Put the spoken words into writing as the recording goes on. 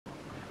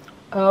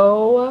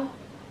Oh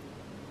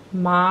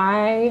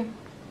my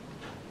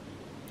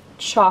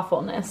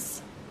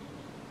chaffleness.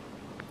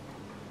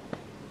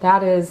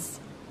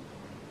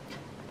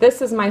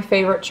 This is my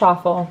favorite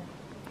chaffle,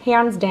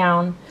 hands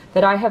down,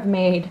 that I have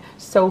made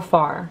so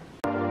far.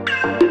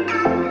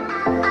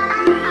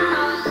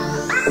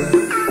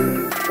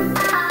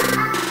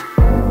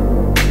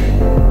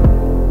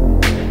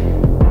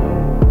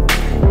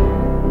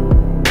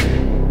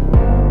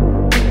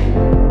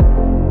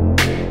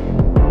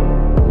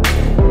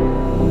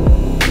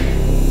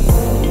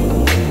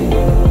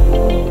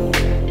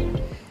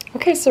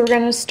 Okay, so we're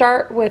going to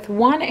start with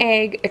 1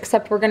 egg,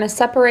 except we're going to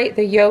separate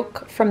the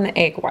yolk from the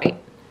egg white.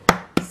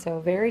 So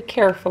very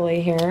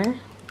carefully here.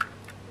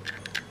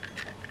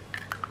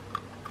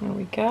 There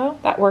we go.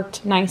 That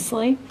worked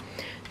nicely.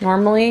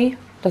 Normally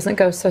doesn't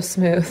go so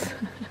smooth.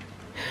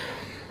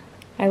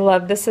 I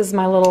love this. Is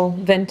my little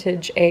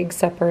vintage egg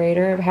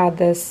separator. I've had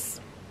this,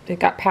 it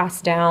got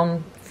passed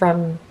down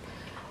from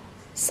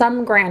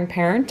some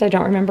grandparent. I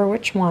don't remember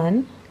which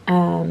one.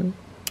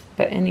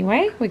 But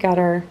anyway, we got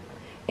our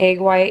egg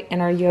white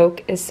and our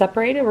yolk is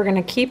separated. We're going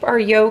to keep our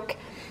yolk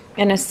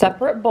in a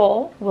separate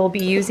bowl. We'll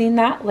be using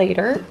that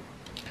later.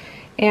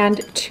 And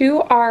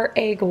to our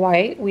egg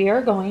white, we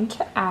are going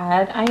to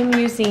add, I am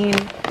using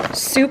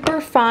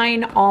super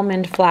fine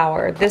almond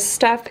flour. This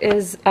stuff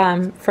is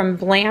from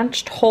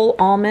blanched whole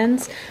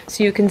almonds,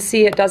 so you can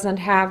see it doesn't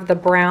have the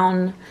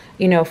brown,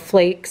 you know,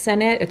 flakes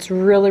in it. It's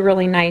really,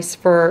 really nice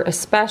for,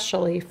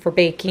 especially for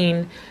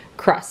baking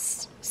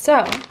crusts.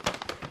 So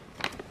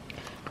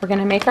we're going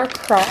to make our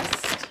crust.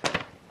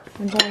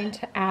 I'm going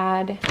to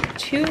add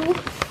 2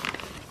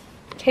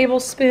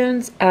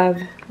 tablespoons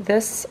of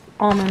this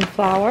almond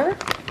flour,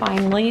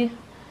 finely,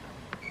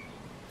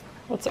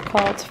 what's it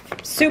called?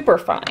 Super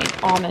fine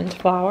almond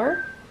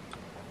flour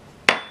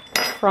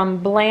from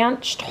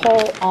blanched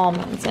whole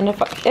almonds. And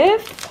if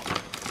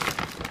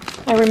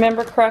I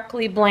remember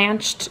correctly,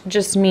 blanched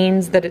just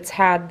means that it's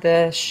had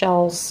the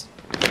shells,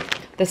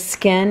 the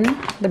skin,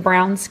 the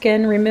brown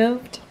skin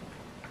removed.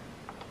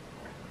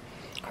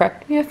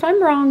 Correct me if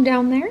I'm wrong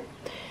down there.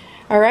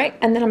 All right,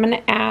 and then I'm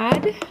going to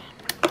add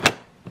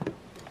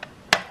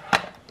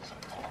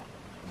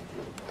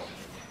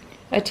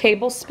a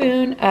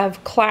tablespoon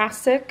of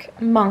classic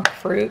monk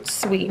fruit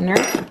sweetener.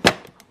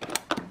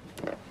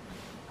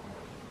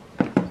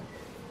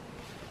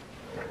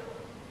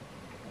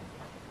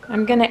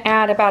 I'm going to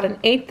add about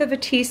 1/8 of a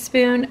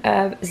teaspoon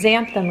of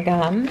xanthan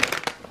gum,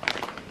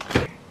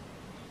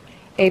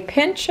 a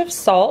pinch of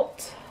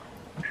salt,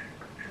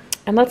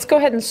 and let's go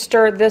ahead and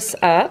stir this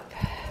up.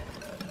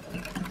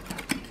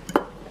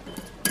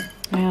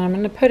 And I'm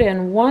going to put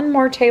in 1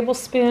 more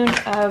tablespoon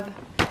of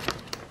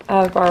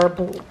our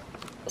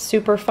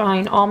super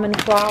fine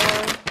almond flour,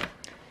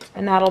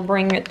 and that'll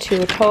bring it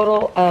to a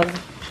total of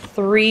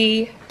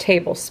 3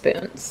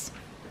 tablespoons.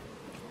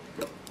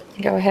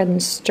 Go ahead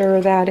and stir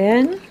that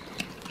in.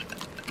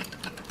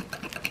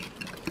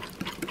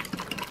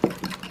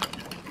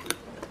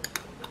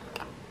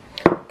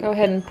 Go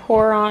ahead and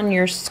pour on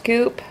your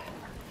scoop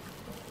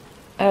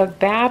of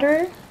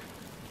batter.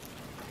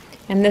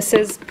 And this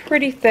is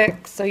pretty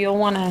thick, so you'll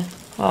want to,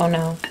 oh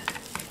no.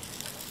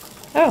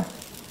 Oh,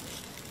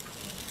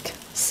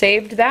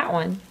 saved that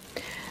one.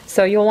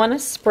 So you'll want to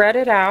spread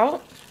it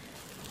out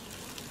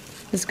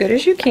as good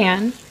as you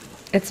can.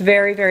 It's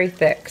very, very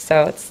thick,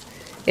 so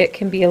it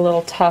can be a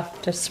little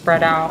tough to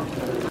spread out.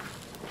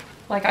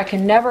 Like, I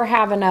can never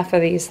have enough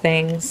of these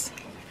things.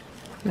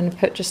 I'm going to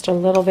put just a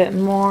little bit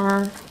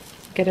more,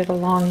 get it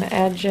along the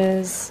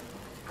edges.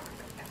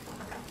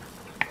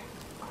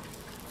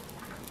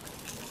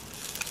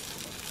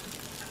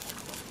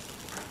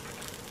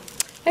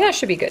 And that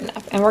should be good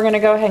enough. And we're going to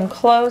go ahead and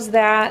close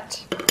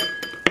that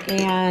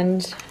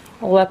and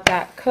let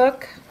that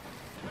cook.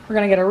 We're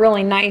going to get a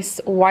really nice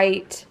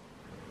white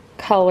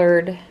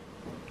colored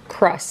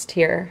crust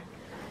here.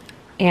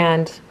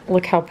 And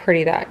look how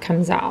pretty that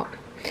comes out.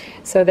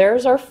 So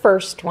there's our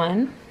first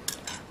one.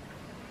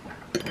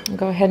 I'll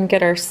go ahead and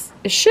get our,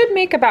 it should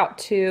make about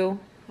 2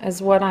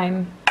 is what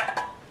I'm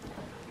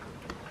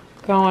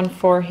going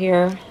for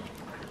here.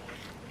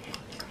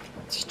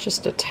 It's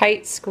just a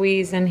tight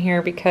squeeze in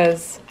here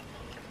because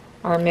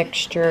our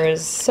mixture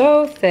is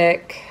so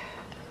thick.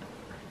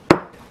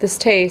 This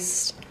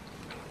tastes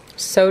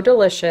so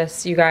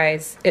delicious, you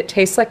guys. It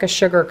tastes like a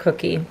sugar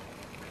cookie.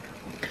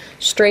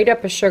 Straight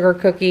up a sugar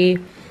cookie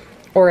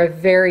or a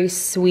very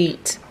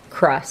sweet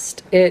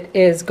crust. It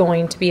is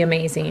going to be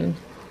amazing.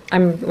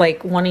 I'm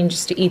like wanting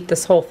just to eat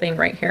this whole thing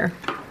right here.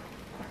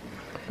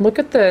 Look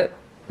at the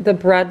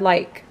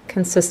bread-like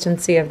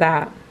consistency of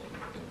that.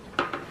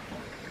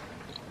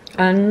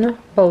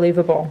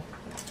 Unbelievable.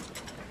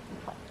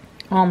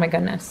 Oh my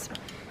goodness.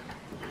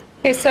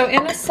 Okay, so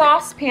in a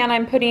saucepan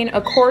I'm putting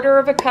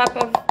 1/4 cup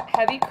of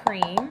heavy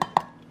cream.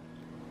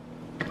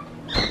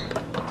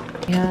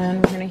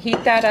 And we're going to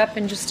heat that up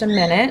in just a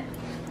minute.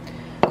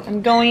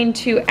 I'm going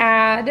to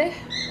add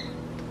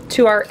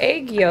to our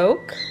egg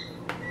yolk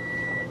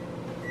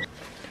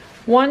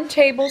 1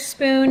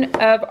 tablespoon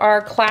of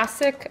our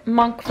classic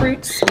monk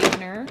fruit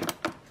sweetener.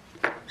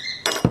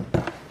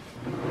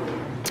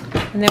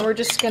 And then we're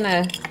just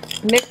gonna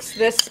mix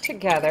this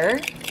together.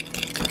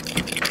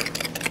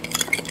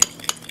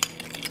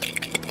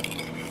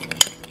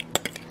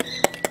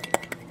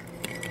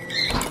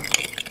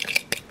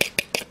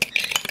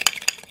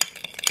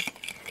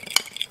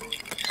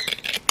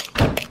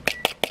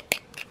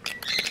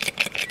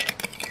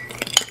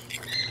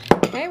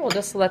 Okay, we'll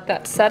just let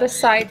that set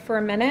aside for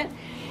a minute.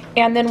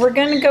 And then we're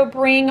going to go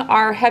bring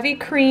our heavy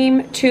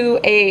cream to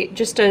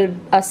just a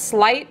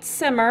slight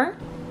simmer.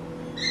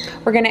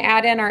 We're going to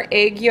add in our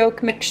egg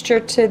yolk mixture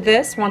to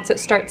this once it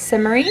starts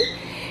simmering.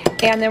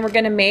 And then we're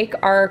going to make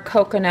our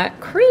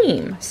coconut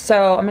cream.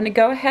 So I'm going to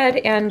go ahead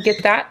and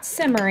get that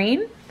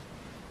simmering,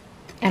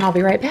 and I'll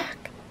be right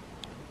back.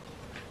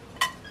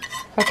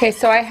 Okay,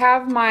 so I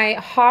have my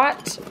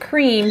hot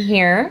cream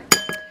here.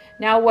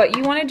 Now what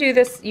you want to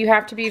do you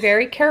have to be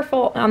very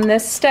careful on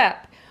this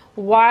step.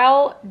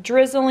 While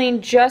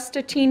drizzling just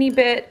a teeny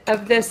bit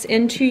of this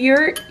into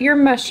your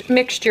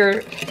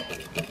mixture,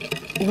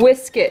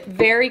 whisk it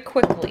very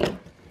quickly.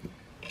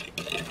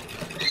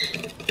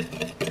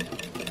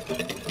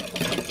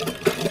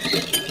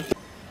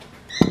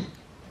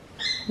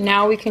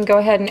 Now we can go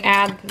ahead and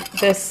add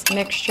this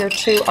mixture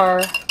to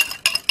our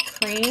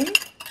cream.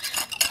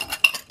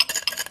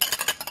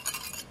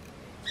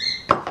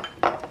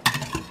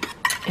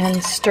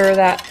 And stir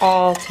that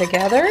all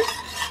together.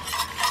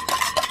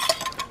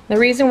 The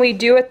reason we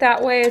do it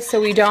that way is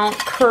so we don't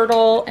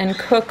curdle and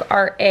cook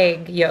our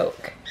egg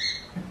yolk.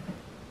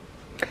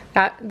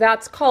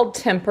 That's called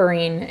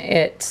tempering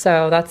it,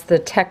 so that's the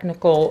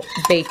technical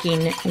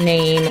baking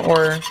name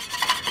or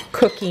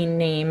cooking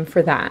name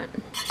for that.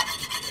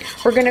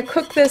 We're going to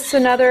cook this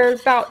another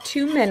about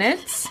 2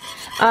 minutes,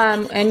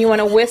 and you want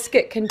to whisk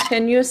it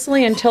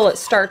continuously until it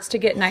starts to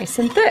get nice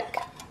and thick.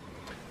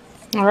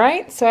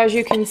 Alright, so as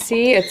you can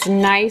see, it's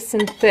nice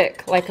and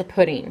thick like a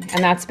pudding,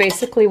 and that's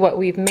basically what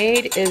we've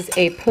made, is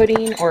a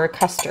pudding or a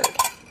custard.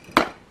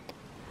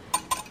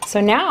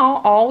 So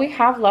now all we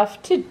have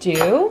left to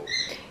do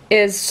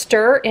is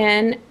stir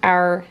in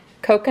our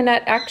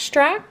coconut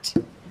extract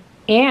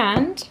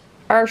and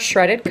our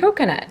shredded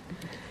coconut.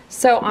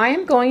 So I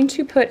am going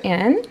to put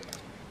in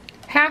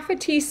half a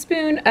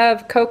teaspoon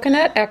of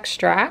coconut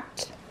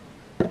extract,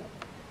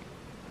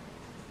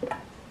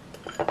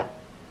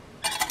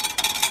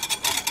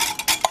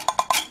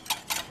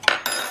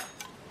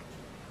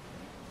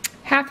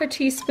 half a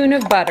teaspoon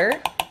of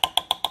butter,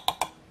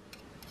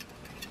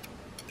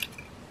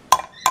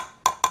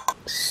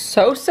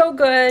 so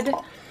good,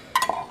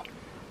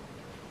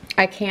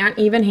 I can't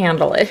even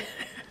handle it.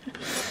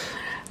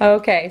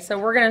 Okay, so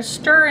we're going to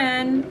stir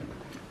in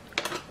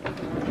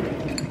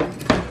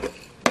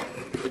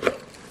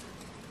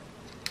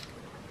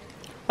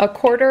a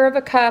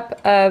 1/4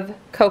 cup of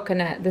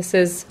coconut. This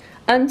is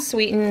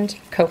unsweetened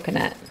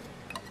coconut.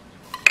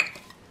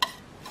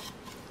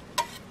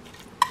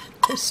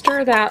 Just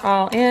stir that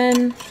all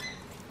in.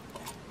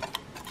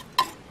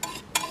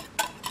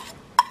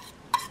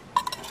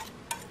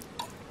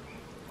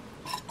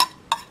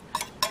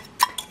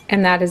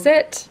 And that is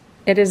it.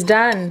 It is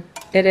done.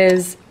 It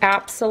is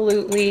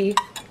absolutely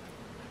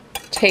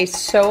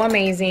tastes so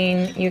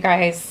amazing. You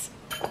guys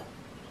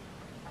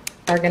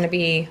are going to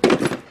be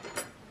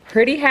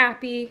pretty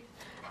happy.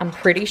 I'm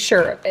pretty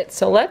sure of it.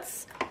 So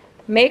let's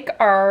make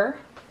our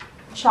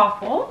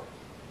chaffle.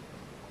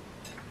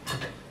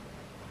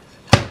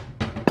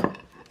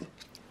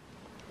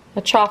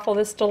 A chaffle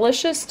this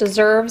delicious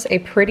deserves a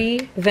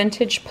pretty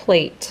vintage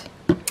plate.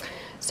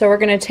 So we're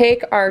going to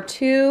take our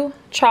 2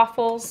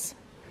 chaffles.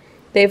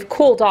 They've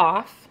cooled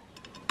off.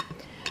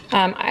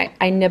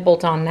 I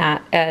nibbled on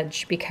that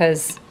edge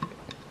because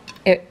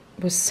it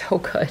was so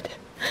good.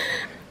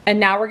 And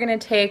now we're going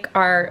to take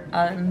our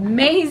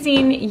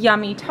amazing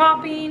yummy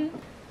topping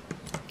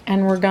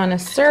and we're going to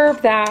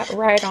serve that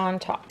right on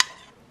top.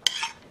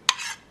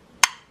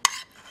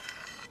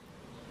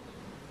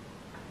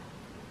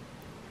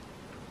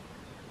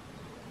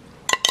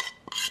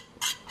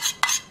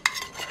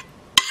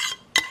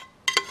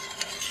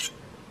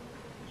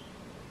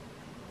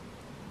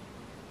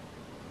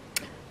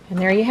 And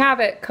there you have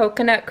it,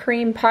 coconut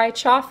cream pie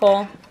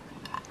chaffle.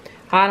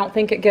 I don't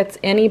think it gets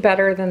any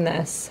better than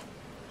this.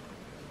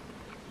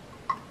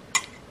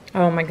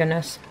 Oh my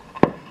goodness.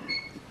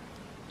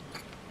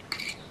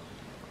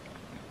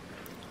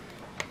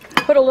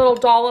 Put a little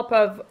dollop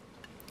of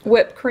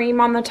whipped cream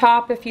on the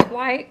top if you'd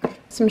like.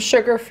 Some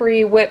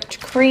sugar-free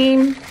whipped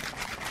cream.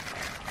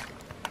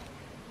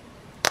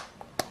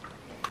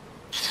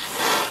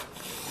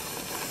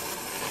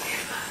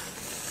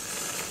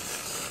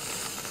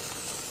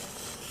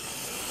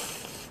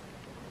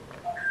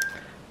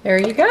 There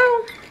you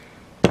go.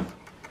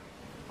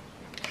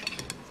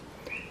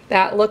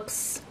 That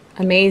looks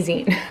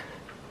amazing.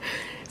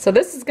 So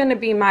this is going to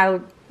be my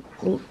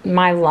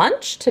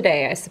lunch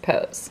today, I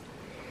suppose.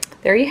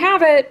 There you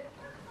have it.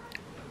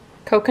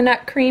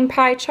 Coconut cream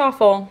pie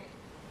chaffle.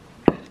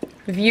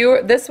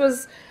 Viewer, this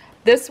was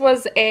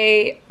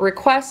a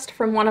request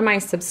from one of my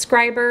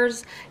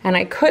subscribers and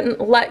I couldn't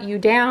let you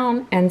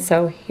down, and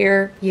so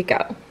here you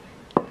go.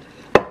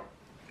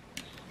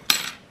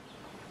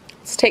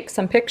 Let's take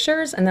some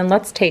pictures and then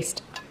let's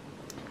taste.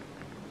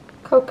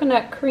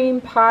 Coconut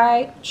cream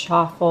pie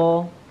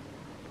chaffle.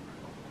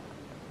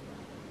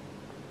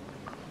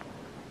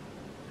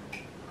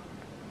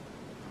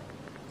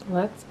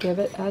 Let's give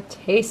it a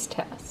taste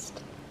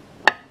test.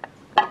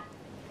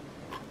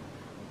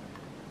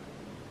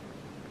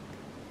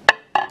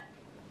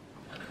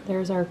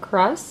 There's our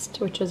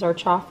crust, which is our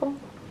chaffle.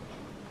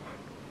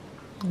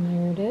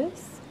 And there it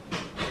is.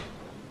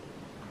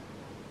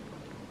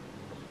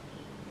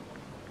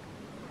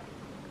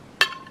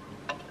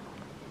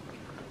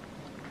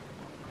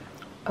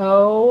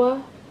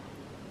 Oh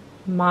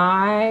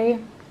my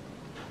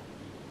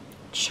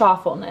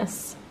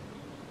chaffleness.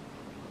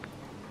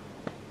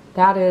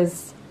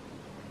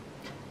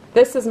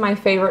 This is my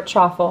favorite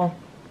chaffle,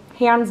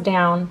 hands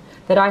down,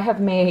 that I have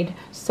made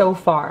so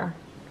far.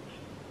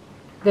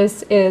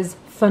 This is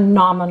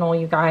phenomenal,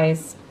 you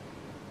guys.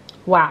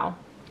 Wow.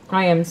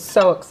 I am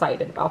so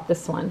excited about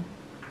this one.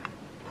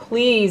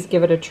 Please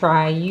give it a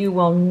try. You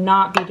will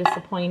not be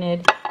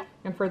disappointed.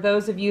 And for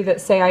those of you that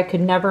say I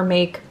could never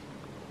make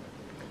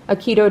a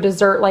keto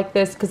dessert like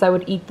this because I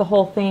would eat the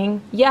whole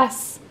thing,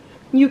 yes,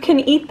 you can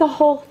eat the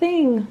whole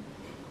thing.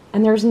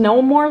 And there's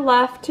no more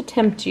left to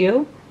tempt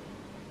you.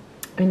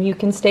 And you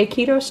can stay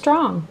keto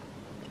strong.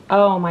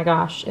 Oh my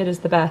gosh, it is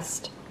the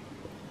best.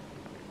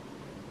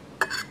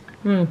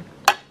 And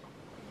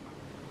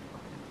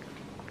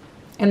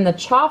the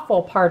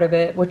chaffle part of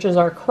it, which is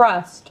our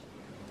crust,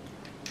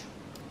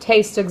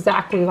 tastes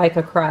exactly like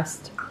a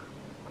crust.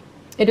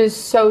 It is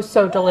so,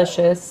 so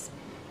delicious.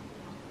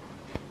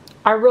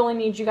 I really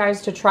need you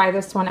guys to try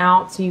this one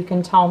out so you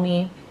can tell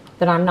me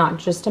that I'm not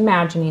just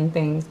imagining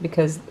things,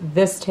 because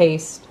this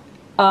tastes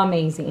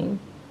amazing.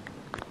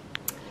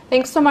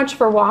 Thanks so much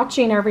for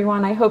watching,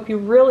 everyone. I hope you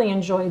really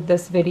enjoyed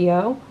this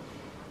video.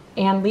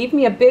 And leave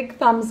me a big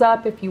thumbs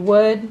up if you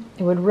would.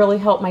 It would really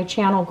help my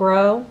channel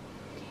grow.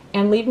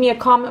 And leave me a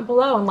comment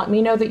below and let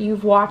me know that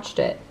you've watched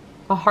it.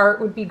 A heart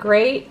would be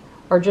great,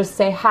 or just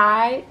say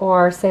hi,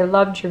 or say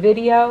loved your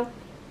video.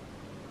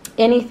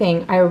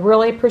 Anything. I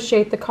really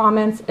appreciate the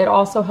comments. It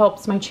also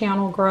helps my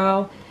channel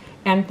grow.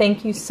 And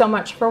thank you so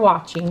much for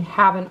watching.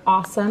 Have an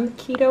awesome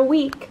keto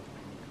week.